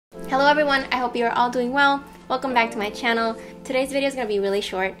Hello everyone, I hope you are all doing well. Welcome back to my channel. Today's video is going to be really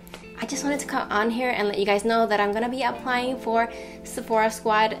short. I just wanted to come on here and let you guys know that I'm going to be applying for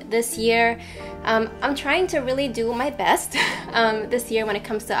Sephorasquad this year. I'm trying to really do my best this year when it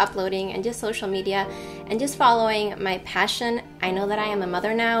comes to uploading and just social media and just following my passion. I know that I am a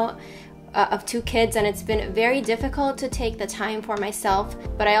mother now of 2 kids, and it's been very difficult to take the time for myself,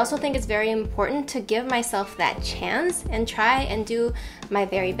 but I also think it's very important to give myself that chance and try and do my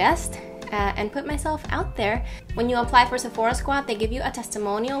very best and put myself out there. When you apply for Sephorasquad, they give you a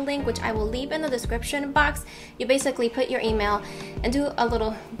testimonial link, which I will leave in the description box. You basically put your email and do a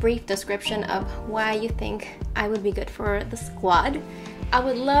little brief description of why you think I would be good for the squad. I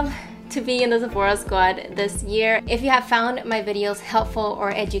would love to be in the Sephorasquad this year. If you have found my videos helpful or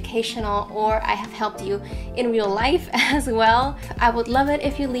educational, or I have helped you in real life as well, I would love it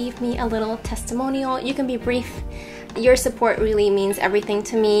if you leave me a little testimonial. You can be brief. Your support really means everything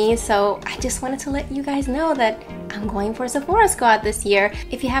to me, so I just wanted to let you guys know that I'm going for Sephorasquad this year.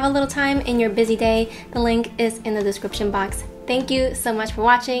 If you have a little time in your busy day, the link is in the description box. Thank you so much for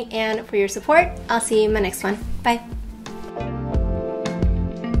watching and for your support. I'll see you in my next one. Bye.